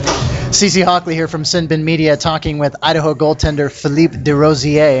CC Hockley here from Sinbin Media talking with Idaho goaltender Philippe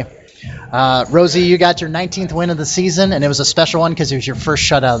Desrosiers. Rosie, you got your 19th win of the season, and it was a special one because it was your first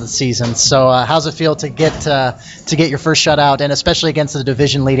shutout of the season. So how's it feel to get your first shutout, and especially against the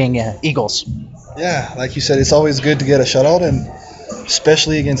division-leading Eagles? Yeah, like you said, it's always good to get a shutout, and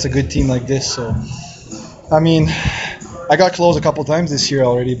especially against a good team like this. So, I mean, I got close a couple times this year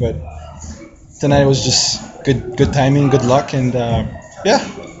already, but tonight was just good timing, good luck, and yeah,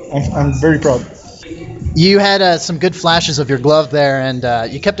 I'm very proud. You had some good flashes of your glove there,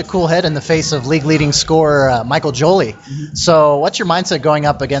 and you kept a cool head in the face of league-leading scorer Michael Joly. Mm-hmm. So what's your mindset going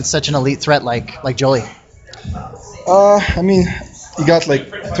up against such an elite threat like Joly? I mean, he got like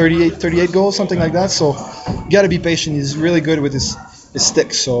 38 goals, something like that, so you got to be patient. He's really good with his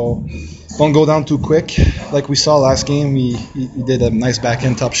stick, so don't go down too quick. Like we saw last game, he did a nice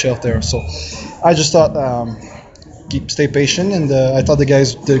backhand top shelf there. So I just thought stay patient, and I thought the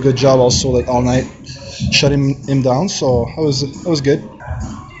guys did a good job also, like all night, shutting him down. So it was good.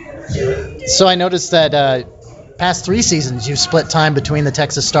 So I noticed that past 3 seasons you've split time between the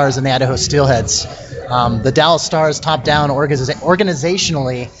Texas Stars and the Idaho Steelheads. The Dallas Stars top down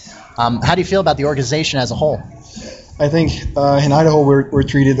organizationally. How do you feel about the organization as a whole? I think in Idaho we're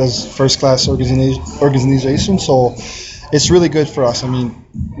treated as first-class organization, so it's really good for us. I mean,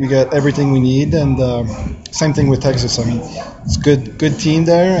 we got everything we need, and same thing with Texas. I mean, it's good team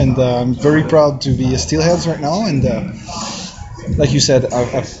there, and I'm very proud to be a Steelheads right now. And like you said,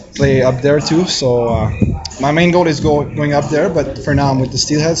 I play up there too. So my main goal is going up there, but for now I'm with the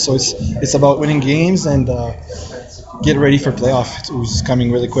Steelheads. So it's about winning games and get ready for playoff. It's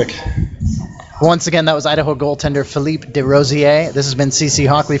coming really quick. Once again, that was Idaho goaltender Philippe Desrosiers. This has been CC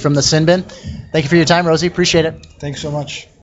Hockley from the Sinbin. Thank you for your time, Rosie. Appreciate it. Thanks so much.